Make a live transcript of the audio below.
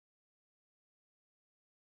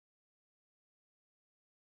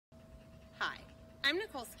I'm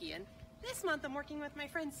Nicole Skeehan. This month I'm working with my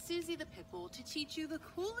friend Susie the pit bull to teach you the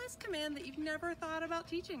coolest command that you've never thought about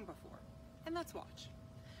teaching before, and that's watch.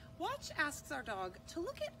 Watch asks our dog to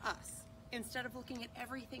look at us instead of looking at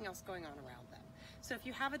everything else going on around them. So if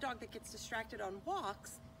you have a dog that gets distracted on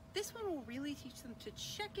walks, this one will really teach them to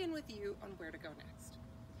check in with you on where to go next.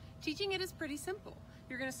 Teaching it is pretty simple.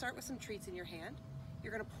 You're going to start with some treats in your hand.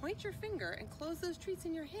 You're going to point your finger and close those treats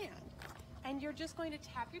in your hand. And you're just going to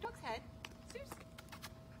tap your dog's head. Susie.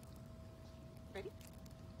 Ready?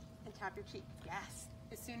 And tap your cheek. Yes.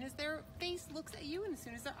 As soon as their face looks at you and as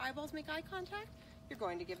soon as their eyeballs make eye contact, you're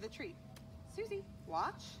going to give the treat. Susie,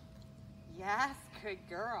 watch. Yes, good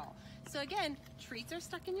girl. So again, treats are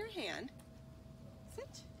stuck in your hand.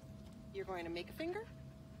 Sit. You're going to make a finger,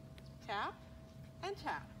 tap, and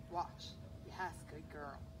tap. Watch. Yes, good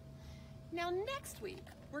girl. Now next week,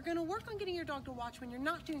 we're going to work on getting your dog to watch when you're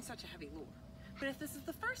not doing such a heavy lure. But if this is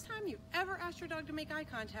the first time you've ever asked your dog to make eye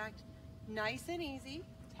contact, nice and easy,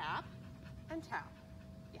 tap and tap.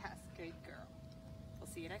 Yes, good girl. We'll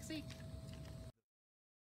see you next week.